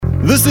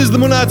This is the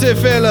Monate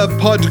Fela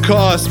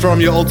podcast from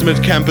your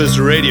Ultimate Campus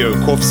Radio,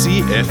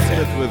 Kofsi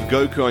FM. With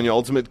Goku on your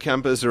Ultimate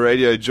Campus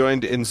Radio,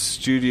 joined in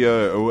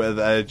studio with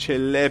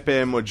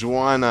Chilepe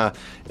Mojwana,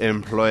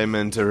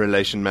 Employment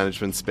Relation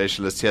Management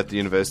Specialist here at the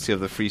University of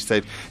the Free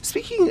State.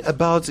 Speaking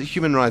about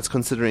human rights,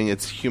 considering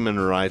it's Human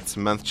Rights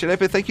Month.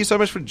 Chilepe, thank you so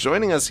much for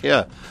joining us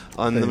here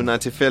on the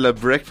Monate Fela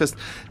breakfast.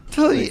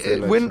 Tell me,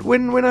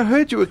 when I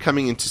heard you were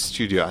coming into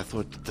studio, I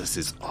thought, this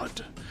is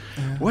odd.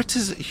 What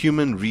has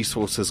human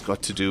resources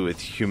got to do with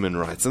human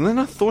rights? And then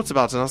I thought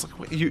about it and I was like,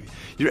 well,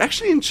 you're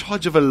actually in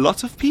charge of a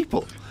lot of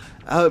people.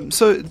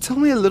 So tell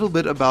me a little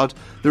bit about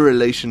the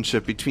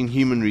relationship between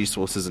human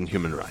resources and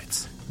human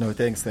rights. No,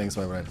 thanks,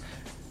 my brother.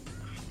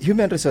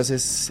 Human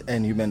resources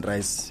and human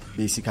rights,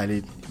 basically,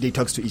 they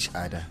talk to each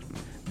other.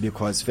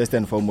 Because first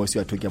and foremost,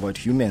 you are talking about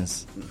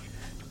humans.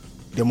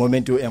 The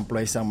moment you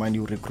employ someone,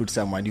 you recruit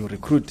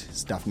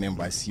staff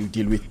members, you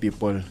deal with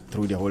people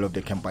through the whole of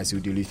the campus,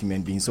 you deal with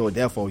human beings. So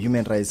therefore,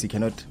 human rights, you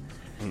cannot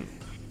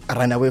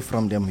run away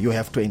from them. You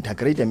have to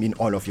integrate them in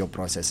all of your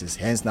processes.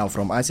 Hence now,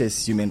 from us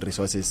as human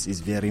resources, it's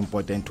very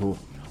important to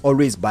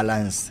always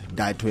balance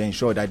that to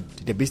ensure that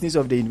the business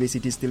of the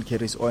university still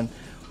carries on.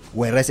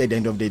 Whereas at the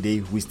end of the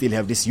day, we still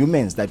have these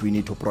humans that we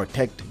need to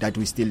protect, that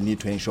we still need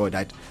to ensure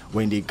that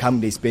when they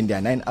come, they spend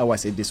their 9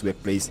 hours at this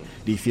workplace,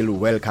 they feel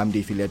welcome,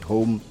 they feel at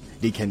home,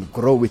 they can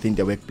grow within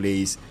the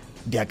workplace,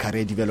 their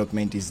career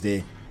development is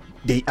there,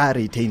 they are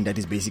retained. That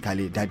is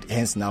basically that.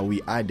 Hence now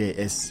we are there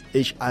as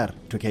HR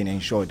to can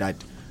ensure that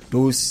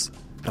those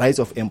rights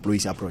of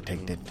employees are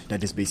protected.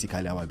 That is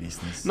basically our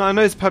business. Now, I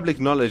know it's public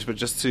knowledge, but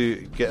just to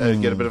get a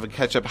bit of a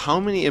catch-up, how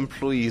many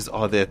employees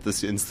are there at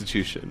this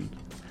institution?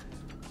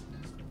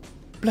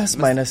 Plus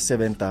minus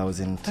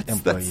 7,000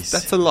 employees.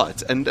 That's a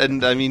lot. And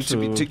I mean,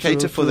 to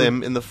cater for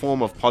them in the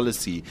form of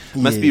policy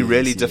must be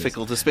really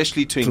difficult,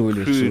 especially to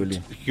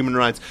include human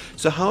rights.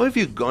 So how have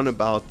you gone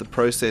about the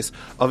process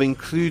of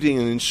including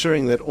and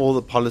ensuring that all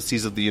the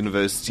policies of the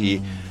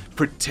university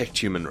protect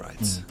human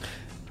rights?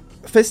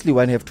 Firstly,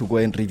 one have to go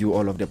and review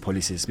all of the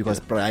policies,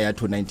 because prior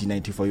to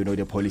 1994,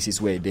 the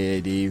policies were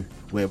there, they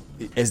were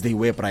as they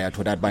were prior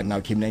to that, but now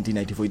came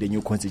 1994, the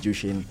new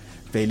constitution,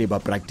 fair labor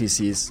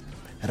practices,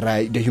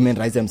 the human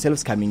rights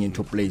themselves coming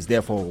into place.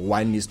 Therefore,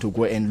 one needs to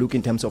go and look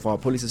in terms of our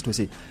policies to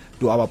say,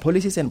 do our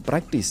policies and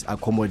practice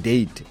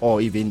accommodate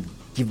or even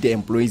give the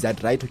employees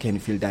that right to can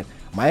feel that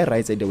my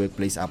rights at the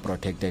workplace are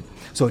protected.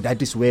 So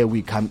that is where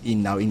we come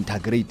in now,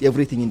 integrate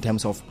everything in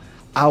terms of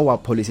our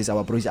policies,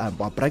 our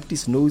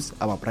practice notes,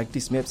 our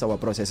practice maps, our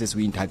processes.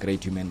 We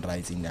integrate human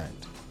rights in that.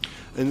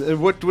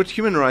 And what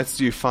human rights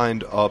do you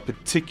find are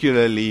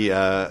particularly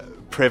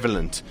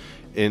prevalent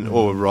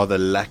or rather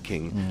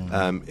lacking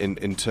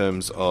in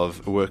terms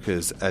of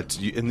workers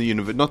in the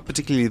not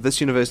particularly this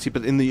university,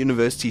 but in the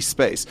university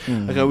space?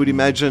 Like I would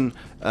imagine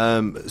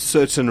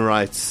certain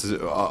rights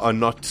are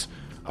not,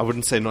 I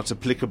wouldn't say not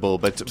applicable,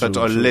 but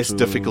are less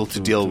difficult to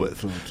deal with.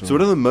 So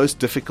what are the most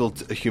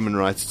difficult human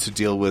rights to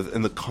deal with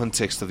in the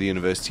context of the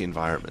university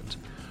environment?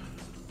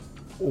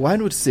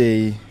 One would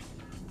say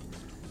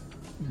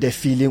the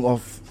feeling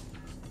of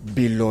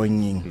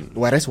belonging,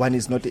 whereas one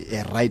is not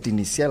a right in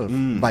itself,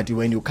 but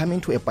when you come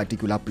into a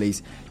particular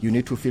place, you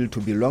need to feel to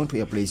belong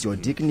to a place. Your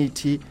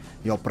dignity,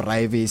 your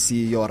privacy,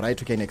 your right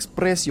to can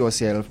express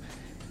yourself,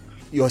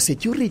 your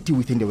security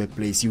within the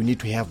workplace, you need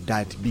to have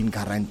that being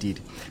guaranteed.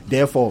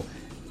 Therefore,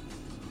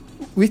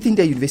 within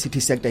the university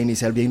sector in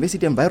itself, the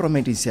university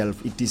environment itself,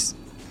 it's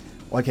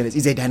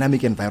a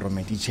dynamic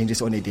environment. It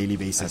changes on a daily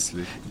basis.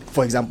 Absolutely.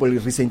 For example,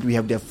 recently we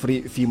have the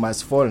Free Fee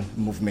Must Fall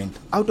movement.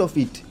 Out of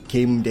it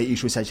came the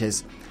issues such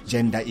as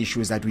gender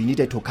issues that we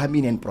needed to come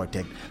in and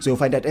protect. So you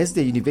find that as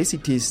the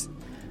university's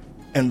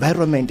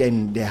environment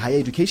and the higher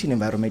education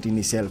environment in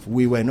itself,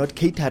 we were not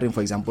catering,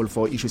 for example,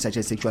 for issues such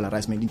as sexual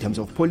harassment in terms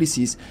of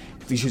policies,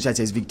 issues such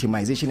as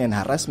victimization and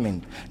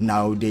harassment.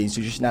 Now the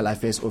Institutional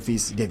Affairs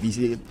Office, the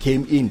VC,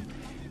 came in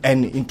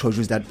and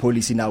introduced that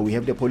policy. Now we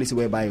have the policy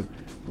whereby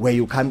where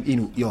you come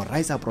in, your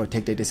rights are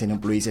protected as an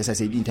employee, as I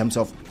said, in terms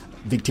of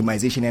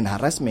victimization and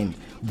harassment,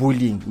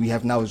 bullying. We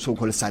have now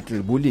so-called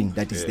subtle bullying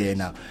that is there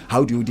now.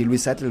 How do you deal with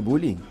subtle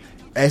bullying?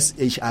 As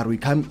HR, we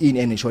come in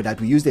and ensure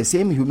that we use the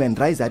same human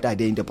rights that are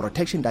there in the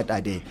protection that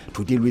are there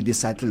to deal with the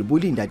subtle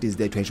bullying that is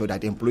there, to ensure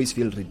that employees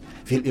feel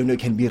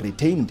can be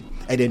retained.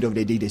 At the end of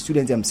the day, the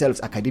students themselves,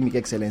 academic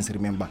excellence,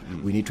 remember,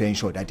 we need to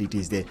ensure that it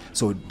is there.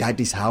 So that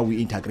is how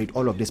we integrate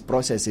all of these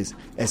processes.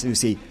 As you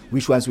say,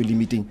 which ones we're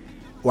limiting?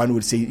 One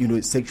would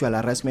say, sexual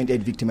harassment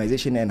and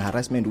victimization and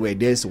harassment were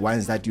there's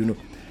ones that,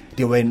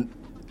 they were,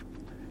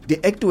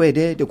 the act were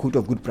there, the code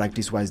of good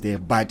practice was there,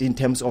 but in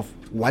terms of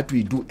what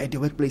we do at the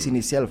workplace in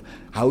itself,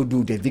 how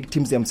do the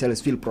victims themselves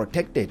feel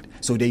protected?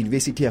 So the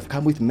university have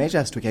come with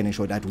measures to can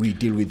ensure that we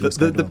deal with those.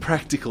 The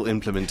practical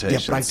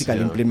implementations. The practical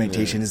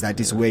implementations, that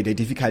is where the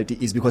difficulty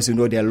is, because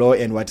the law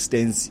and what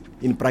stands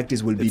in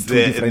practice will be two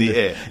different. In the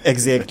air.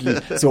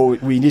 Exactly. So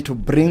we need to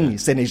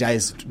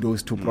synergize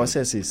those two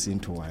processes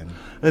into one.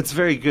 That's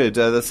very good.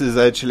 This is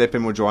Chilepe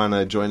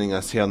Mojwana joining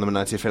us here on the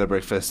Monate Fela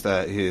Breakfast.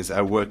 He is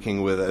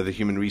working with the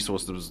Human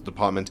Resources Resources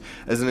Department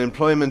as an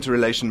Employment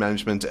Relation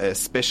Management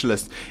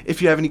Specialist.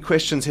 If you have any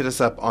questions, hit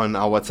us up on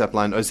our WhatsApp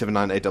line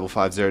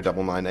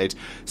 07985509998.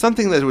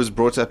 Something that was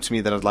brought up to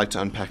me that I'd like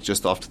to unpack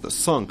just after the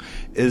song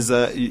is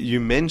you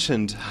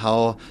mentioned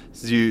how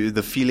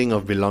the feeling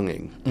of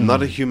belonging,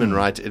 not a human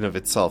right in of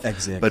itself,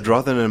 but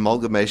rather an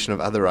amalgamation of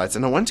other rights.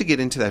 And I want to get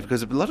into that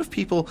because a lot of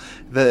people,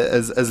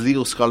 as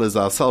legal scholars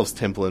ourselves,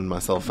 Temple and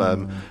myself,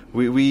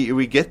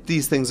 we get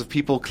these things of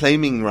people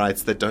claiming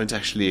rights that don't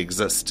actually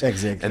exist,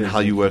 and how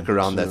you work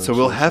around that. So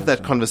we'll have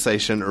that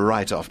conversation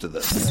right after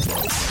this.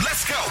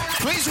 Let's go.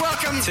 Please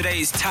welcome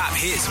today's top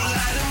hits.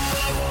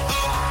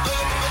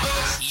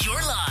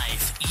 Your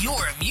life, your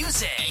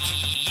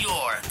music,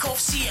 your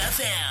Kovsie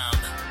FM.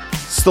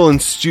 Still in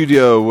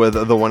studio with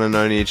the one and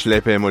only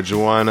Chilepe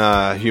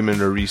Mojuana, Human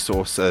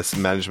Resource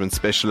Management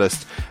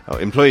Specialist,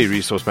 Employee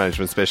Resource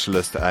Management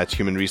Specialist at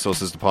Human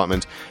Resources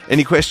Department.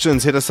 Any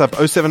questions, hit us up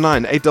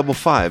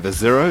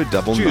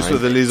 079-855-099. Juice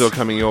with Elizo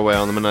coming your way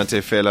on the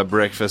Manate Fela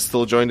Breakfast.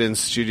 Still joined in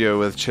studio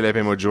with Chilepe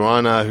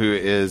Mojuana, who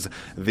is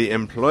the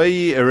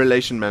Employee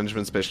Relation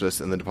Management Specialist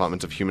in the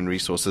Department of Human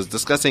Resources,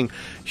 discussing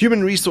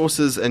human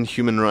resources and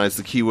human rights,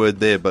 the key word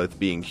there both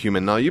being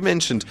human. Now, you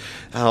mentioned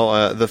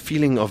how the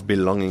feeling of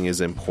belonging is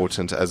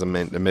important as a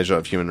measure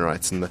of human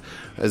rights, and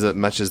as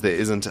much as there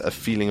isn't a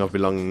feeling of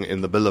belonging in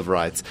the Bill of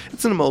Rights,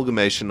 it's an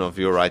amalgamation of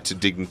your right to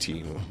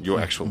dignity,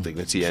 your actual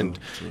dignity, and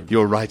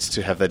your right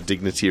to have that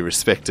dignity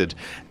respected,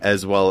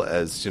 as well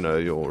as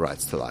your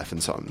rights to life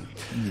and so on.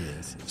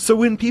 Yes. So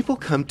when people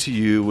come to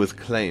you with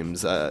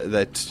claims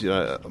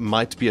that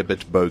might be a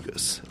bit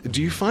bogus,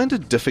 do you find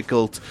it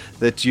difficult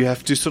that you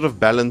have to sort of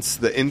balance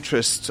the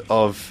interest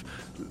of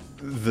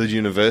the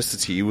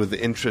university with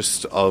the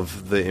interest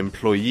of the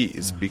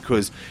employees,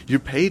 because you're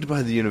paid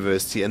by the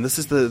university, and this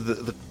is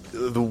the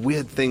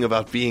weird thing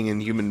about being in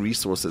human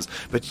resources,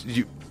 but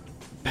you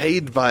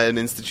paid by an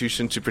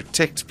institution to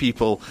protect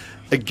people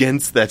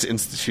against that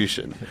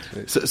institution.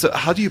 So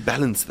how do you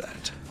balance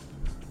that?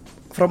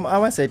 From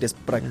our side as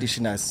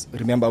practitioners,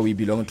 remember we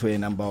belong to a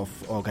number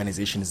of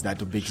organizations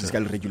that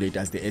basically regulate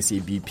as the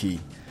SABP.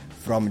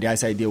 From their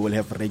side, they will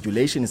have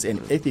regulations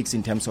and ethics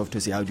in terms of to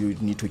say how do you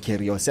need to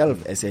carry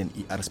yourself as an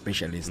ER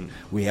specialist.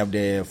 We have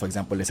for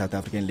example, the South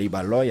African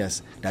labor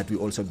lawyers that we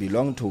also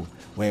belong to,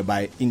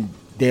 whereby in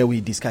there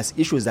we discuss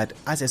issues that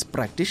us as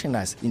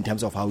practitioners in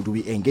terms of how do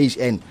we engage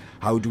and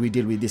how do we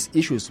deal with these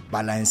issues,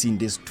 balancing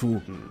these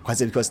two.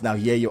 Because now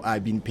here you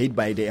are being paid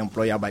by the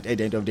employer, but at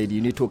the end of the day,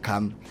 you need to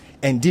come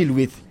and deal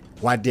with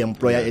what the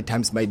employer at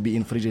times might be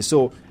infringing.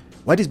 So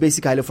what is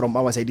basically from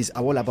our side is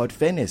all about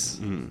fairness.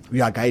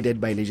 We are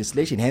guided by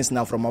legislation. Hence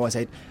now from our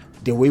side,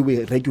 the way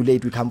we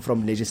regulate, we come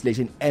from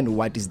legislation and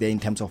what is there in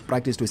terms of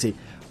practice to say,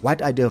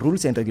 what are the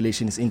rules and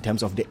regulations in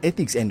terms of the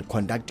ethics and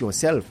conduct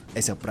yourself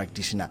as a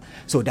practitioner.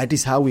 So that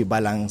is how we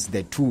balance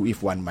the two,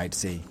 if one might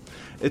say.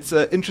 It's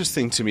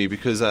interesting to me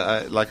because,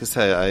 like I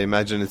say, I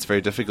imagine it's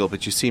very difficult,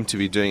 but you seem to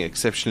be doing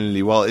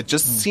exceptionally well. It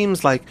just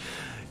seems like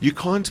you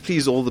can't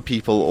please all the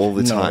people all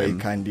the time. No,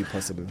 it can't be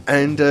possible.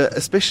 And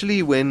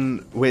especially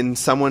when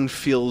someone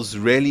feels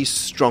really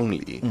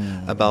strongly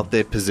about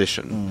their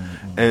position,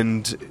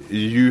 and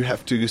you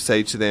have to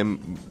say to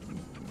them,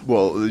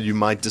 well, you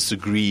might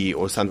disagree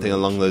or something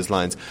along those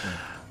lines.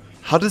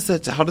 How does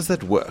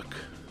that work?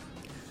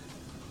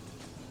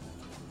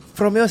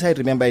 From your side,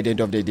 remember at the end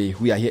of the day,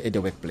 we are here at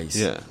the workplace.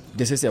 Yeah.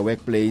 This is a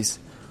workplace.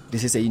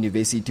 This is a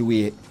university.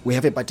 We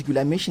have a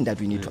particular mission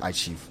that we need to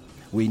achieve.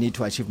 We need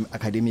to achieve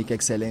academic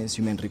excellence,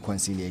 human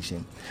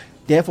reconciliation.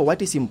 Therefore,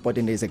 what is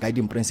important as a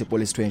guiding principle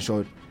is to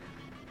ensure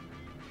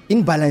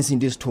in balancing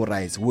these two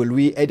rights, will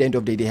we at the end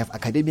of the day have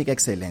academic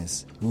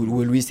excellence?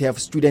 Will we have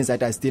students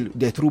that are still,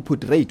 the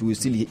throughput rate, will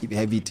still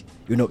have it,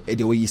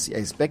 the way it's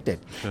expected?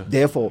 Sure.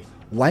 Therefore,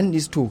 one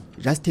is to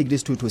just take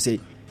this to say,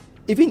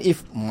 even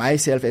if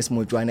myself as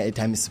Mojuana at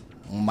times,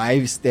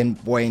 my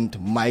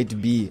standpoint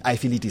might be, I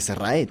feel it is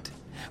right,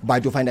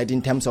 but you find that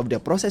in terms of the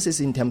processes,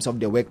 in terms of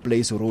the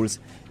workplace rules,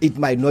 it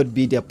might not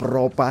be the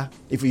proper,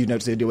 if you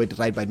not say the word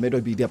right, but it may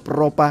not be the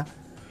proper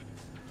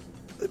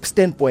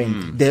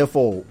standpoint.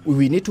 Therefore,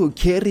 we need to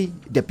carry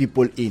the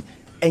people in.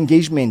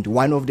 Engagement,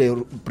 one of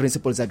the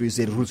principles that we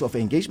say, rules of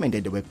engagement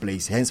at the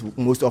workplace. Hence,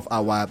 most of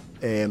our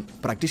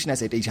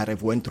practitioners at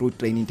HRF went through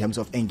training in terms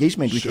of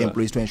engagement with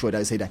employees to ensure that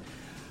I say that,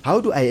 how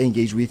do I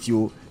engage with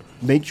you?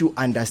 Make you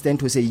understand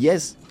to say,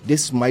 yes, you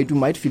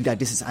might feel that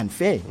this is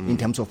unfair in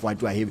terms of what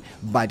do I have,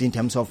 but in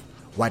terms of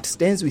what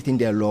stands within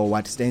the law,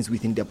 what stands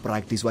within the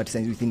practice, what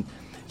stands within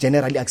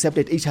generally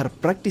accepted HR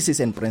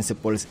practices and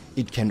principles,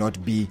 it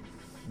cannot be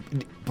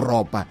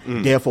proper.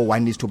 Therefore,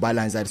 one needs to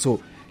balance that.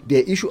 So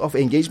the issue of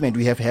engagement,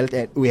 we have health,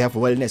 we have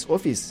wellness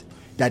office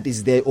that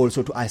is there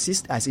also to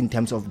assist us in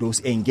terms of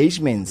those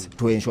engagements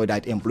to ensure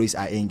that employees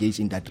are engaged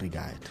in that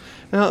regard.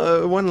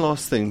 Now, one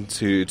last thing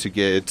to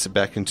get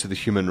back into the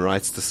human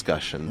rights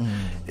discussion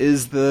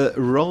is the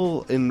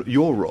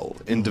your role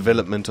in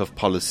development of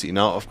policy.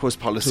 Now, of course,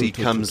 policy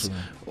comes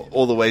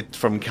all the way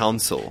from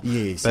council.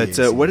 Yes,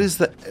 but what is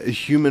the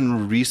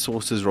human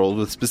resources role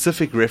with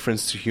specific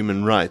reference to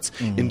human rights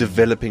in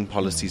developing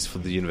policies for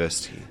the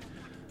university?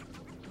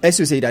 As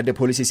you say that the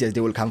policies, yes,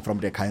 they will come from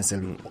the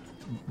council.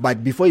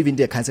 But before even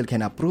the council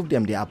can approve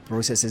them, there are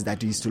processes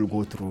that you still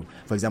go through.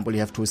 For example, you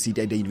have to sit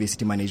at the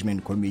University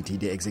Management Committee,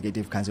 the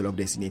Executive Council of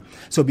Destiny.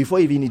 So before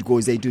even it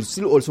goes there, it will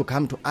still also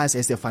come to us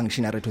as a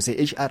functionary to say,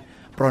 HR,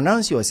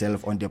 pronounce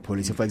yourself on the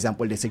policy. For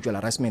example, the sexual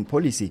harassment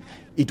policy.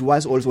 It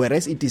was also,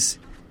 whereas it is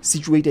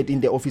situated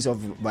in the office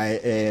of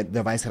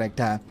the Vice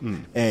Rector,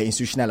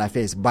 Institutional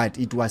Affairs, but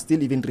it was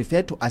still even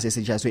referred to as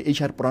a HR. So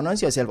HR,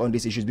 pronounce yourself on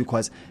these issues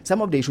because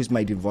some of the issues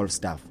might involve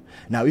staff.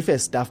 Now, if a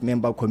staff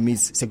member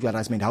commits sexual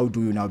harassment, how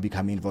do you now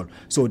become involved?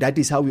 So that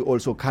is how we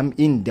also come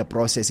in the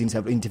process in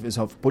terms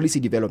of policy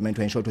development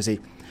to ensure to say,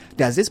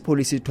 does this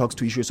policy talk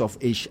to issues of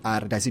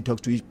HR? Does it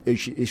talk to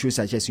issues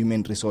such as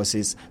human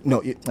resources,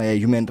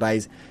 human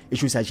rights,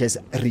 issues such as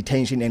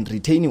retention and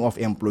retaining of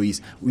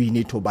employees? We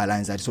need to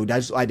balance that. So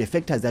that's why the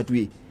factors that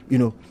we,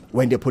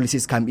 when the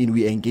policies come in,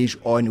 we engage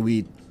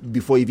on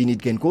before even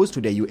it can goes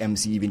to the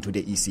UMC, even to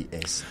the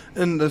ECS.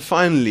 And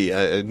finally,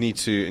 I need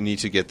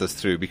to get this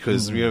through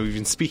because we've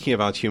been speaking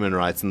about human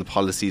rights and the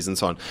policies and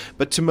so on.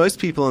 But to most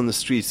people on the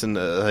streets, and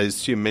I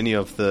assume many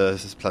of the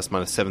plus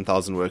minus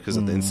 7,000 workers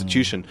at the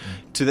institution,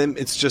 to them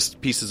it's just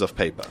pieces of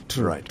paper.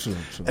 True.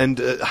 And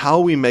how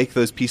we make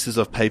those pieces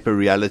of paper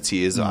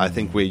reality is, I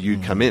think, where you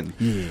come in.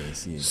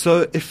 Yes.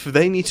 So if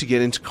they need to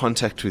get into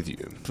contact with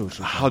you,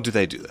 how do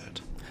they do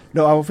that?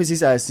 No, our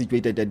offices are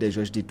situated at the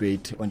George D.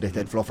 Dwight on the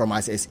third floor from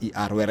us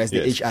SER, whereas the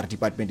HR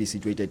department is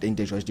situated in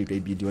the George D.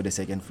 Dwight BD on the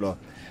second floor.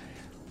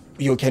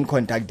 You can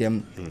contact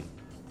them.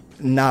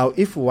 Now,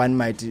 if one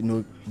might,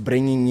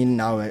 bringing in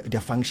now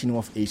the functioning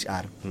of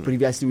HR.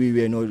 Previously,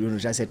 we were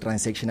just a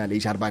transactional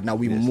HR, but now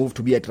we moved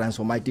to be a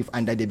transformative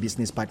under the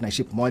business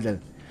partnership model,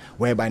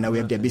 whereby now we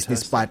have the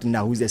business partner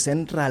who's the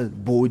central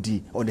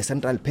body or the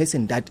central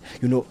person that,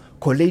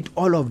 collate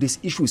all of these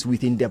issues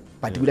within the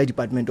particular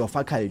department or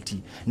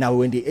faculty. Now,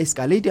 when they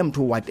escalate them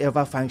to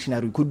whatever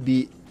functionary, it could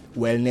be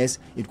wellness,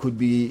 it could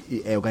be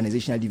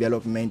organizational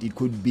development, it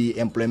could be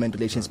employment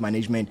relations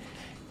management.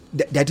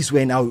 That is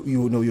where now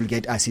you'll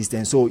get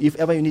assistance. So if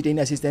ever you need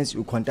any assistance,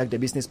 you contact the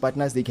business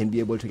partners. They can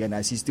be able to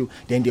assist you.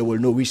 Then they will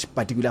know which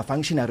particular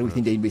functionary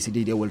within the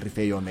university they will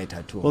refer your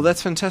matter to. Well,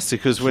 that's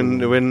fantastic because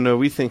when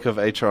we think of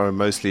HR,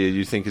 mostly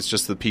you think it's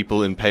just the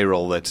people in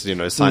payroll that sign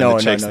the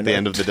checks at the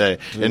end of the day,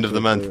 end of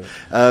the month.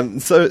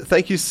 So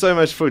thank you so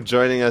much for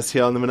joining us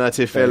here on the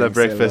Monate Fela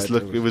Breakfast.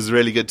 Look, it was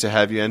really good to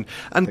have you and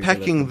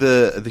unpacking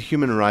the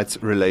human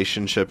rights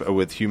relationship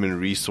with human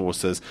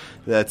resources.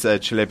 That's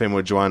Chilepe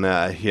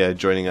Mojwana here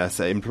joining us.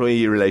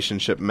 Employee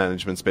Relationship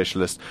Management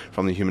Specialist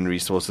from the Human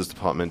Resources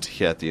Department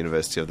here at the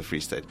University of the Free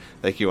State.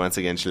 Thank you once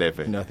again,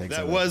 Chilepe. No, thanks.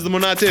 That was the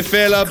Monate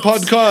Fela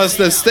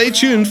podcast. Stay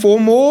tuned for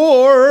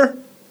more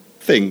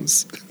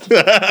things. All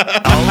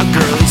the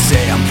girls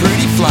say I'm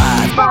pretty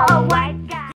fly.